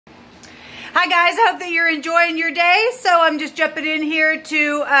Hi guys, I hope that you're enjoying your day. So I'm just jumping in here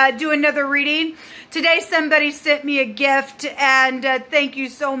to do another reading. Today somebody sent me a gift and thank you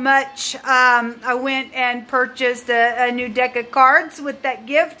so much. I went and purchased a new deck of cards with that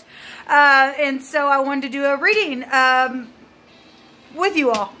gift. And so I wanted to do a reading with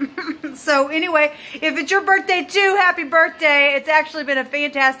you all. So anyway, if it's your birthday too, happy birthday. It's actually been a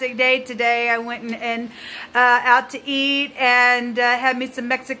fantastic day today. I went and out to eat and had me some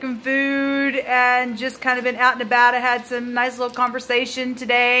Mexican food and just kind of been out and about. I had some nice little conversation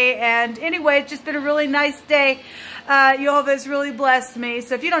today, and anyway, it's just been a really nice day. Jehovah has really blessed me.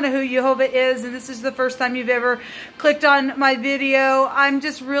 So if you don't know who Jehovah is, and this is the first time you've ever clicked on my video, I'm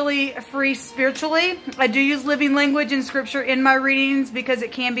just really free spiritually. I do use living language and scripture in my readings because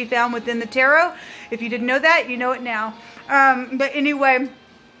it can be found within the tarot. If you didn't know that, you know it now. But anyway,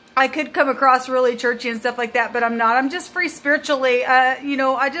 I could come across really churchy and stuff like that, but I'm not. I'm just free spiritually. You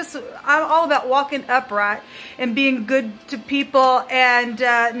know, I'm all about walking upright and being good to people and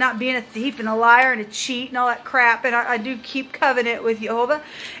not being a thief and a liar and a cheat and all that crap. And I do keep covenant with Jehovah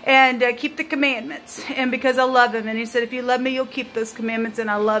and keep the commandments. And because I love him. And he said, if you love me, you'll keep those commandments.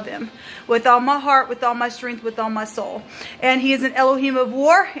 And I love him with all my heart, with all my strength, with all my soul. And he is an Elohim of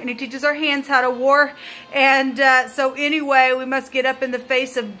war, and he teaches our hands how to war. And so anyway, we must get up in the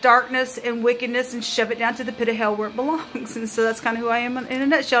face of darkness and wickedness and shove it down to the pit of hell where it belongs. And so that's kind of who I am in a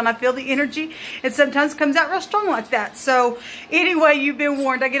nutshell. And I feel the energy, and sometimes it comes out real strong like that. So anyway, you've been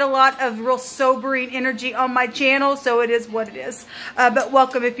warned. I get a lot of real sobering energy on my channel, so it is what it is. But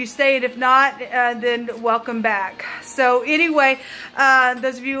welcome if you stay, and if not, then welcome back. So anyway,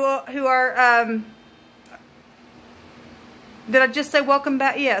 those of you who are... did I just say welcome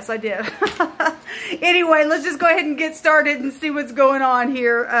back? Yes, I did. Anyway, let's just go ahead and get started and see what's going on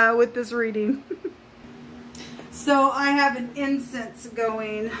here with this reading. So I have an incense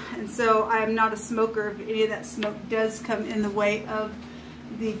going, and so I am not a smoker. If any of that smoke does come in the way of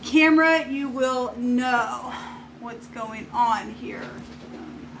the camera, you will know what's going on here.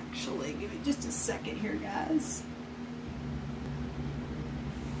 Actually, give me just a second here, guys.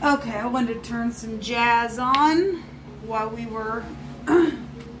 Okay, I wanted to turn some jazz on while we were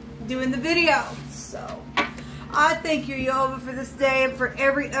doing the video. So I thank you, Jehovah, for this day and for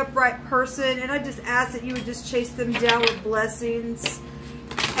every upright person, and I just ask that you would just chase them down with blessings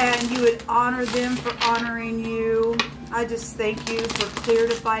and you would honor them for honoring you. I just thank you for clear,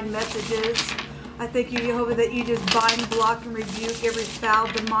 defined messages. I thank you, Jehovah, that you just bind, block, and rebuke every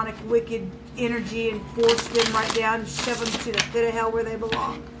foul, demonic, wicked energy and force them right down and shove them to the pit of hell where they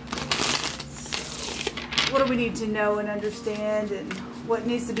belong. What do we need to know and understand, and what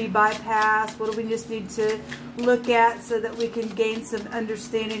needs to be bypassed? What do we just need to look at so that we can gain some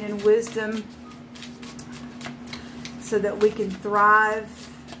understanding and wisdom so that we can thrive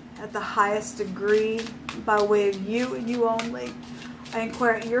at the highest degree by way of you and you only? I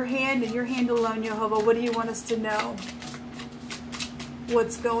inquire at your hand and your hand alone, Jehovah. What do you want us to know?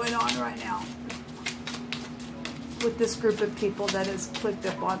 What's going on right now with this group of people that has clicked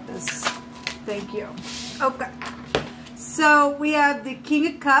up on this? Thank you. Okay, so we have the King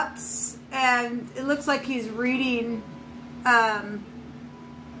of Cups, and it looks like he's reading a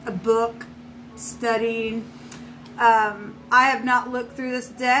book, studying. I have not looked through this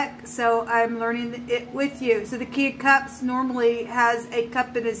deck, so I'm learning it with you. So the King of Cups normally has a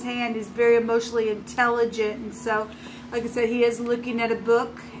cup in his hand. He's very emotionally intelligent, and so, like I said, he is looking at a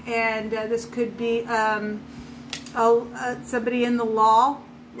book, and this could be somebody in the law,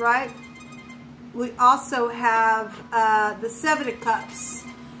 right? We also have the Seven of Cups.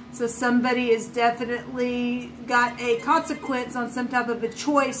 So somebody has definitely got a consequence on some type of a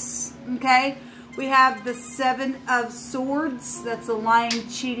choice, okay? We have the Seven of Swords. That's a lying,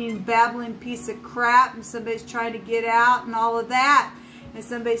 cheating, babbling piece of crap, and somebody's trying to get out and all of that. If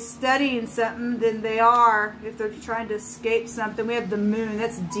somebody's studying something, then they are, if they're trying to escape something. We have the Moon.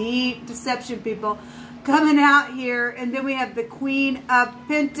 That's deep deception, people, coming out here. And then we have the Queen of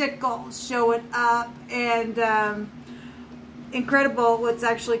Pentacles showing up, and incredible what's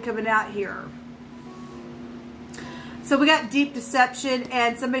actually coming out here. So we got deep deception,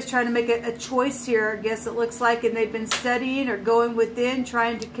 and somebody's trying to make a choice here, I guess it looks like, and they've been studying or going within,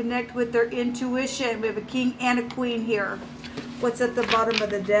 trying to connect with their intuition. We have a King and a Queen here. What's at the bottom of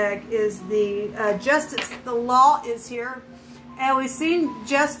the deck is the Justice. The Law is here, and we've seen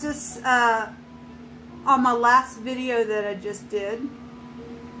Justice on my last video that I just did.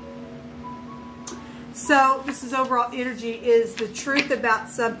 So this is overall energy, is the truth about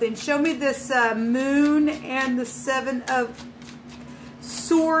something. Show me this Moon and the Seven of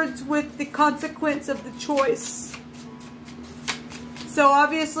Swords with the consequence of the choice. So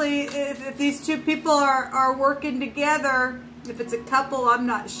obviously, if these two people are working together, if it's a couple, I'm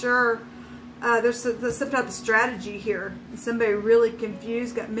not sure. There's some type of strategy here. Somebody really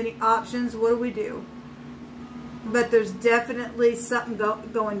confused, got many options. What do we do? But there's definitely something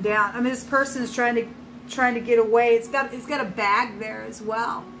going down. I mean, this person is trying to get away. It's got a bag there as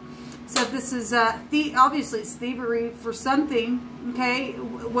well. So this is obviously it's thievery for something. Okay,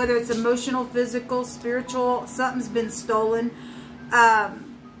 whether it's emotional, physical, spiritual, something's been stolen.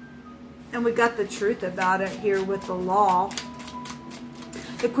 And we got the truth about it here with the law.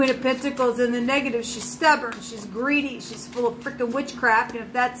 The Queen of Pentacles in the negative, she's stubborn, she's greedy, she's full of freaking witchcraft. And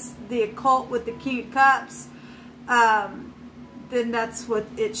if that's the occult with the King of Cups, then that's what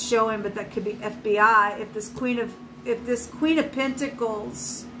it's showing. But that could be FBI. If this Queen of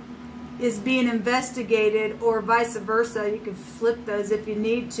Pentacles is being investigated, or vice versa, you can flip those if you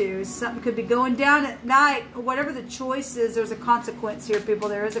need to. Something could be going down at night. Whatever the choice is, there's a consequence here, people.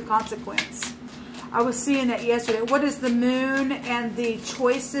 There is a consequence. I was seeing that yesterday. What is the moon and the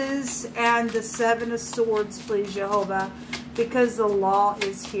choices and the Seven of Swords, please, Jehovah? Because the law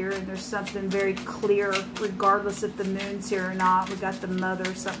is here and there's something very clear, regardless if the moon's here or not. We got the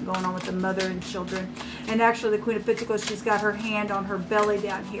mother, something going on with the mother and children. And actually, the Queen of Pentacles, she's got her hand on her belly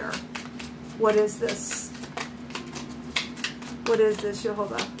down here. What is this? What is this,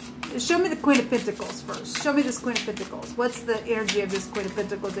 Jehovah? Show me the Queen of Pentacles first. Show me this Queen of Pentacles. What's the energy of this Queen of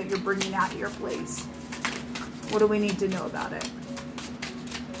Pentacles that you're bringing out here, please? What do we need to know about it?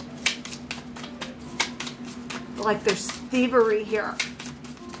 Like there's thievery here.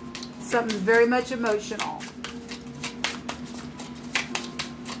 Something very much emotional.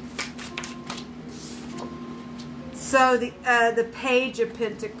 So the Page of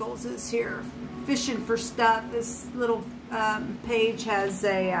Pentacles is here. Fishing for stuff. This little page has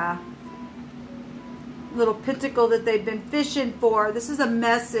a little pentacle that they've been fishing for. This is a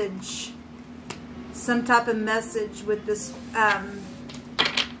message. Some type of message with this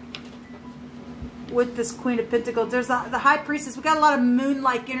Queen of Pentacles. There's the High Priestess. We got a lot of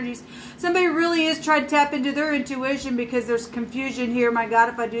moon-like energies. Somebody really is trying to tap into their intuition because there's confusion here. My God,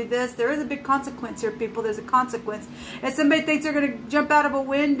 if I do this, there is a big consequence here, people. There's a consequence. And somebody thinks they're going to jump out of a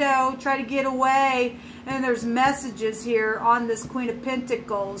window, try to get away, and there's messages here on this Queen of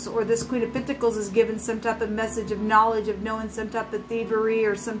Pentacles, or this Queen of Pentacles is given some type of message of knowledge, of knowing some type of thievery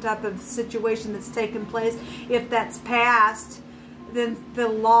or some type of situation that's taken place. If that's past, then the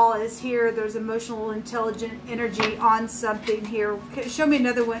law is here. There's emotional, intelligent energy on something here. Show me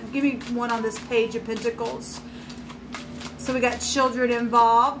another one. Give me one on this Page of Pentacles. So we got children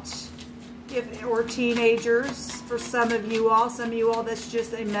involved, or teenagers for some of you all. Some of you all, that's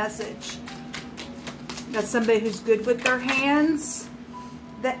just a message. Got somebody who's good with their hands.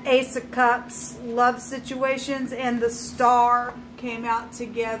 The Ace of Cups, love situations, and the Star came out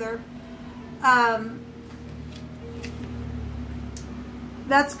together.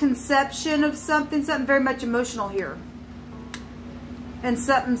 That's conception of something very much emotional here. And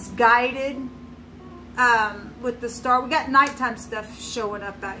something's guided with the Star. We got nighttime stuff showing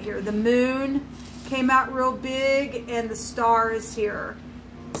up out here. The moon came out real big and the Star is here.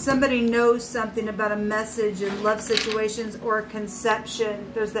 Somebody knows something about a message in love situations or a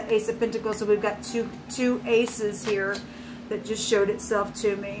conception. There's the Ace of Pentacles, so we've got two aces here that just showed itself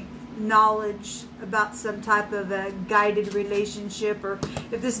to me. Knowledge about some type of a guided relationship, or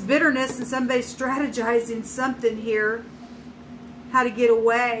if this bitterness and somebody's strategizing something here, how to get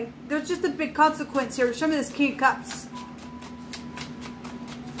away. There's just a big consequence here. Show me this King of Cups.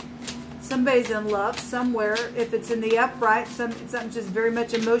 Somebody's in love somewhere. If it's in the upright, something just very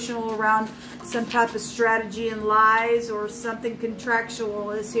much emotional around some type of strategy and lies, or something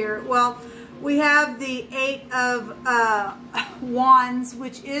contractual is here. Well, we have the Eight of Wands,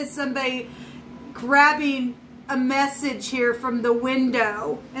 which is somebody grabbing a message here from the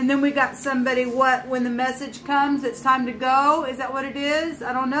window. And then we got somebody, when the message comes, it's time to go. Is that what it is?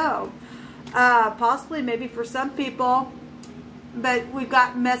 I don't know. Possibly, maybe for some people. But we've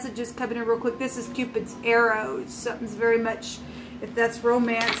got messages coming in real quick. This is Cupid's arrows. Something's very much, if that's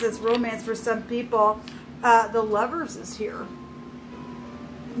romance, that's romance for some people. The Lovers is here.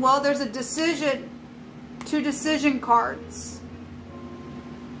 Well, there's a decision, 2 decision cards.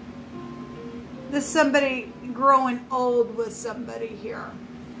 This is somebody growing old with somebody here.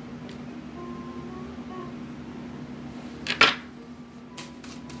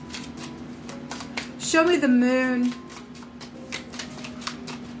 Show me the moon.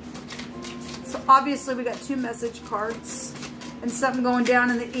 So obviously we got 2 message cards and something going down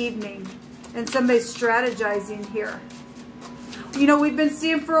in the evening, and somebody's strategizing here. You know, we've been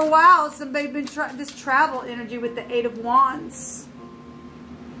seeing for a while, somebody been trying this travel energy with the Eight of Wands.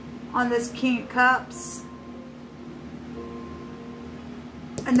 on this King of Cups.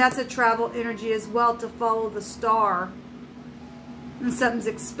 And that's a travel energy as well, to follow the star. And something's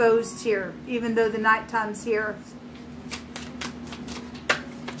exposed here, even though the nighttime's here.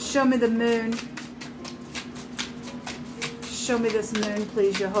 Show me the moon. Show me this moon,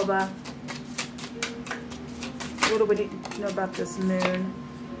 please, Jehovah. What do we need to know about this moon?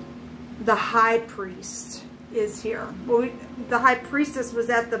 The high priest is here. Well, the high priestess was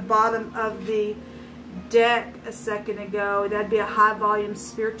at the bottom of the deck a second ago. That'd be a high volume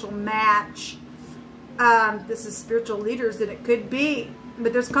spiritual match. This is spiritual leaders, and it could be.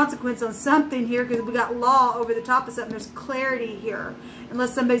 But there's consequence on something here, because we got law over the top of something. There's clarity here.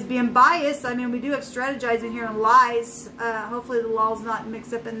 Unless somebody's being biased. I mean, we do have strategizing here and lies. Hopefully the law's not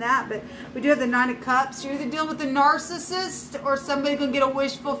mixed up in that. But we do have the Nine of Cups. You're either dealing with a narcissist or somebody going to get a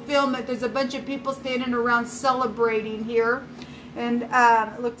wish fulfillment. There's a bunch of people standing around celebrating here. And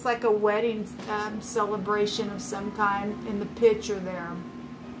it looks like a wedding celebration of some kind in the picture there.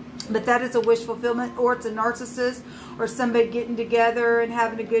 But that is a wish fulfillment, or it's a narcissist, or somebody getting together and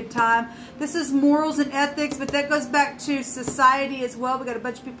having a good time. This is morals and ethics, but that goes back to society as well. We got a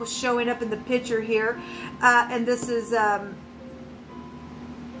bunch of people showing up in the picture here. And this is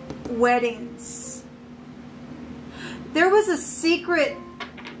weddings. There was a secret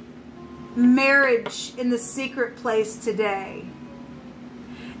marriage in the secret place today.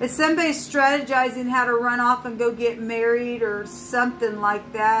 If somebody's strategizing how to run off and go get married or something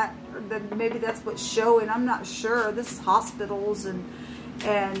like that, then maybe that's what's showing. I'm not sure. This is hospitals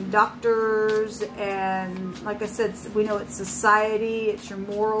and doctors, and like I said, we know it's society, it's your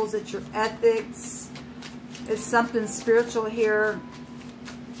morals, it's your ethics. It's something spiritual here.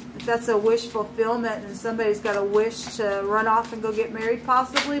 If that's a wish fulfillment, and somebody's got a wish to run off and go get married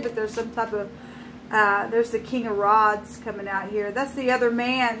possibly, but there's some type of there's the King of Rods coming out here. That's the other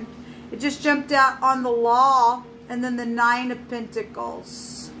man. It just jumped out on the law. And then the Nine of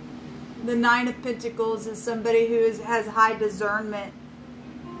Pentacles. The Nine of Pentacles is somebody who has high discernment.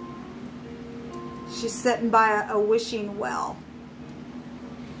 She's sitting by a wishing well.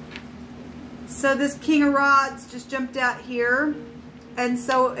 So this King of Rods just jumped out here. And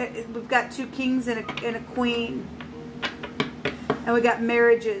so we've got two kings and a queen. And we got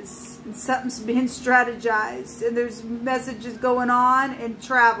marriages. And something's being strategized. And there's messages going on and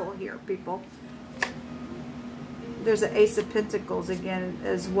travel here, people. There's an Ace of Pentacles again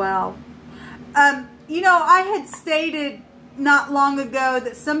as well. You know, I had stated not long ago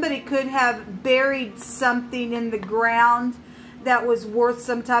that somebody could have buried something in the ground that was worth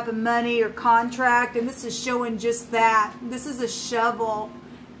some type of money or contract. And this is showing just that. This is a shovel.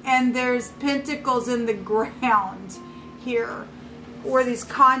 And there's pentacles in the ground here, where these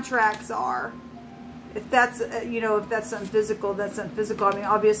contracts are. If that's, you know, if that's something physical, that's something physical. I mean,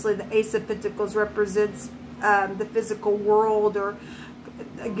 obviously the Ace of Pentacles represents the physical world, or,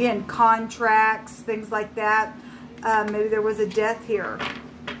 again, contracts, things like that. Maybe there was a death here.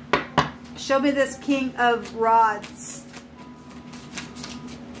 Show me this King of Rods.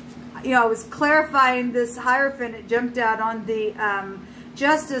 You know, I was clarifying this Hierophant. It jumped out on the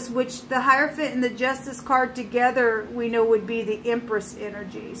Justice, which the Hierophant and the Justice card together we know would be the Empress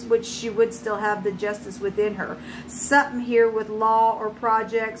energies, which she would still have the Justice within her. Something here with law or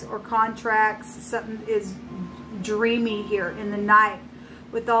projects or contracts. Something is dreamy here in the night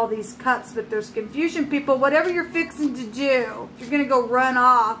with all these cups, but there's confusion, people. Whatever you're fixing to do, if you're going to go run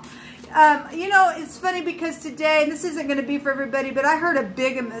off. You know, it's funny because today, and this isn't going to be for everybody, but I heard a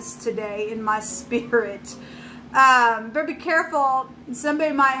bigamist today in my spirit. But be careful.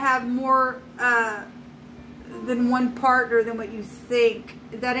 Somebody might have more than one partner than what you think.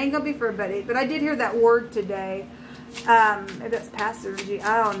 That ain't going to be for everybody. But I did hear that word today. Maybe that's past energy.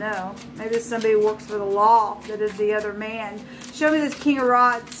 I don't know. Maybe it's somebody who works for the law that is the other man. Show me this King of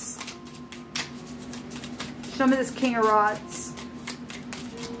Rods. Show me this King of Rods.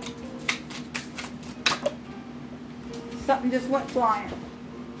 Something just went flying.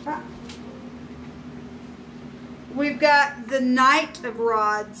 Ah. We've got the Knight of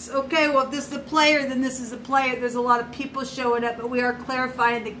Rods. Okay, well, if this is a player, then this is a player. There's a lot of people showing up, but we are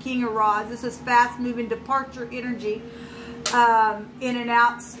clarifying the King of Rods. This is fast-moving departure energy, in and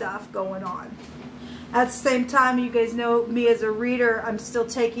out stuff going on. At the same time, you guys know me as a reader. I'm still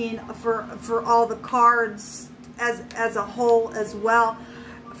taking for all the cards as a whole as well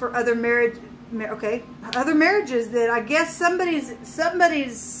for other marriage. Okay, other marriages that I guess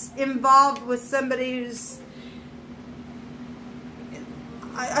somebody's involved with somebody who's.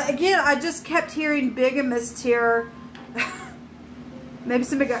 Again, I just kept hearing bigamist here. Maybe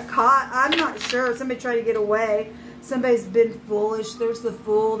somebody got caught. I'm not sure. Somebody tried to get away. Somebody's been foolish. There's the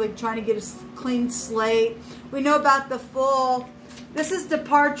Fool. They're trying to get a clean slate. We know about the Fool. This is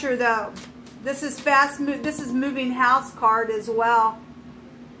departure, though. This is fast move. This is moving house card as well.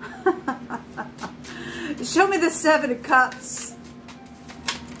 Show me the Seven of Cups.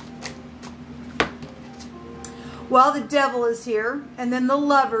 Well, the Devil is here, and then the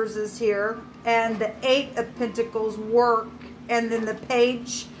Lovers is here, and the Eight of Pentacles work, and then the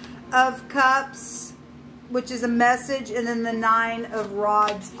Page of Cups, which is a message, and then the Nine of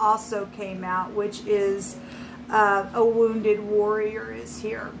Rods also came out, which is a wounded warrior is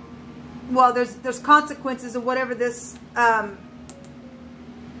here. Well, there's consequences of whatever this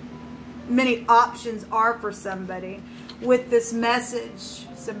many options are for somebody with this message.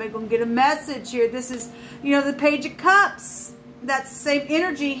 Somebody gonna get a message here. This is, you know, the Page of Cups. That's the same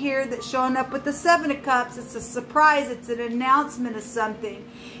energy here that's showing up with the Seven of Cups. It's a surprise. It's an announcement of something.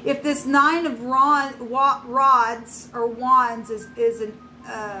 If this Nine of Rods or Wands is an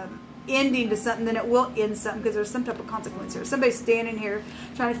ending to something, then it will end something, because there's some type of consequence here. Somebody's standing here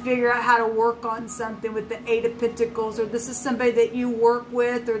trying to figure out how to work on something with the Eight of Pentacles, or this is somebody that you work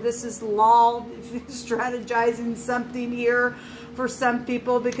with, or this is law strategizing something here for some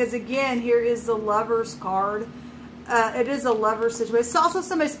people, because again, here is the Lovers card. It is a lover situation. It's also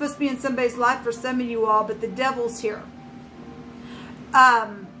somebody supposed to be in somebody's life for some of you all, but the Devil's here.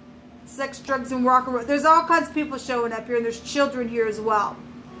 Sex, drugs, and rock and roll. There's all kinds of people showing up here, and there's children here as well.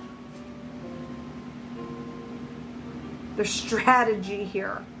 There's strategy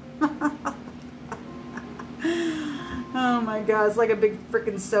here. Oh my God, it's like a big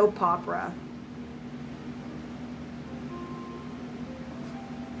freaking soap opera.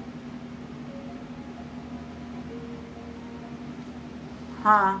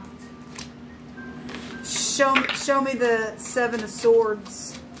 Huh. Show me the Seven of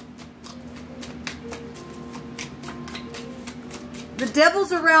Swords. The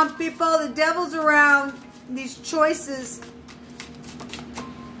Devil's around, people. The Devil's around these choices.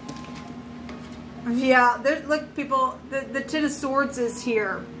 Yeah, look, people, the Ten of Swords is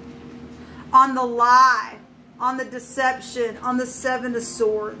here. On the lie, on the deception, on the Seven of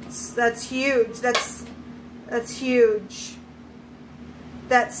Swords. That's huge. That's huge.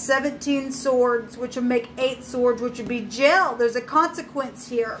 That's 17 swords, which will make 8 swords, which would be jail. There's a consequence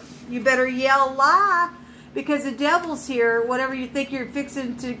here. You better yell lie, because the Devil's here. Whatever you think you're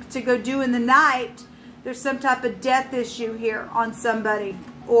fixing to go do in the night, there's some type of death issue here on somebody,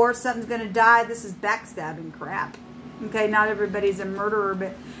 or something's going to die. This is backstabbing crap. Okay, not everybody's a murderer,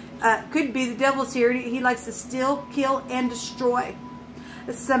 but could be the Devil's here. He likes to steal, kill, and destroy.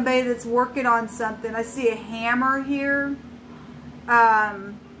 It's somebody that's working on something. I see a hammer here.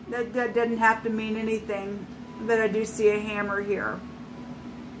 That doesn't have to mean anything, but I do see a hammer here.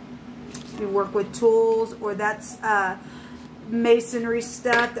 You work with tools, or that's masonry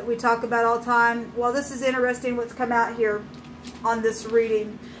stuff that we talk about all the time. Well, this is interesting what's come out here on this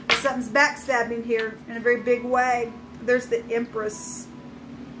reading. Something's backstabbing here in a very big way. There's the Empress.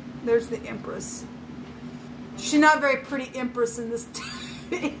 There's the Empress. She's not a very pretty Empress in this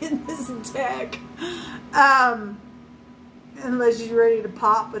in this deck. Unless she's ready to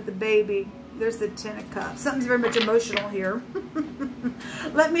pop with the baby. There's the Ten of Cups. Something's very much emotional here.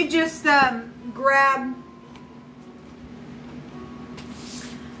 Let me just grab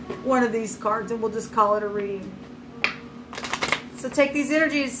one of these cards, and we'll just call it a reading. So take these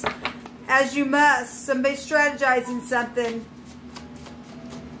energies as you must. Somebody's strategizing something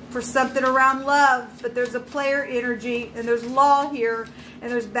for something around love, but there's a player energy, and there's law here,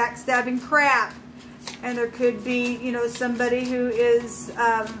 and there's backstabbing crap. And there could be, you know, somebody who is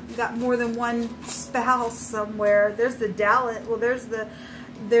got more than one spouse somewhere. There's the Dallet. Well, there's the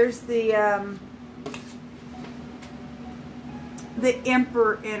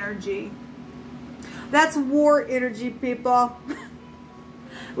Emperor energy. That's war energy, people.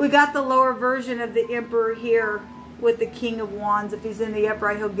 We got the lower version of the Emperor here with the King of Wands. If he's in the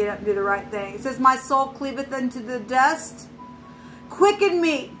upright, he'll get up and do the right thing. It says, "My soul cleaveth unto the dust. Quicken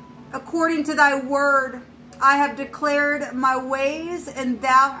me according to thy word. I have declared my ways, and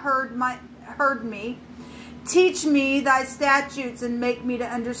thou heard me. Teach me thy statutes, and make me to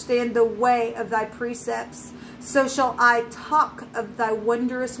understand the way of thy precepts. So shall I talk of thy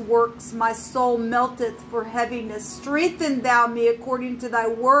wondrous works. My soul melteth for heaviness. Strengthen thou me according to thy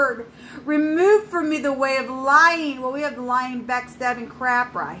word. Remove from me the way of lying." Well, we have the lying, backstabbing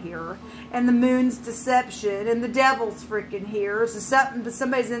crap right here. And the Moon's deception. And the Devil's freaking here. So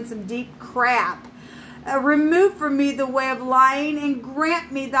somebody's in some deep crap. Remove from me the way of lying, and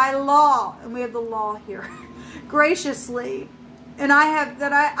grant me thy law. And we have the law here. Graciously. And I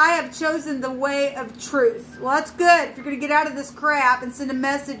have chosen the way of truth. Well, that's good. If you're going to get out of this crap and send a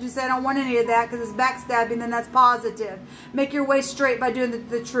message and say, I don't want any of that because it's backstabbing, then that's positive. Make your way straight by doing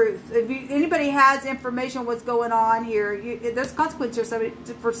the truth. If anybody has information on what's going on here, there's consequences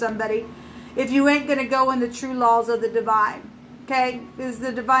for somebody if you ain't going to go in the true laws of the divine. Okay? Because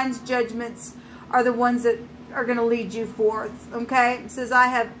the divine's judgments are the ones that are going to lead you forth. Okay? It says, I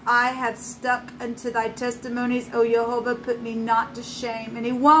have stuck unto thy testimonies, O Jehovah, put me not to shame. And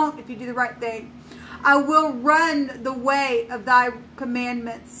he won't if you do the right thing. I will run the way of thy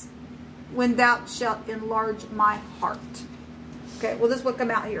commandments when thou shalt enlarge my heart. Okay, well, this will come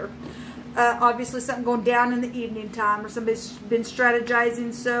out here. Obviously, something going down in the evening time, or somebody's been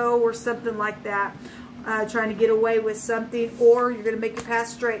strategizing or something like that. Trying to get away with something, or you're going to make your path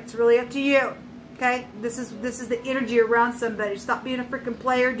straight. It's really up to you. Okay, this is the energy around somebody. Stop being a freaking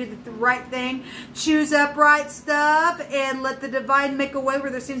player. Do the right thing. Choose upright stuff, and let the divine make a way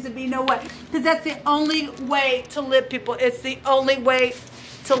where there seems to be no way. Because that's the only way to live, people. It's the only way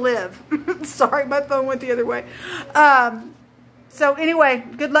to live. Sorry, my phone went the other way. So anyway,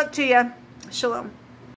 good luck to you. Shalom.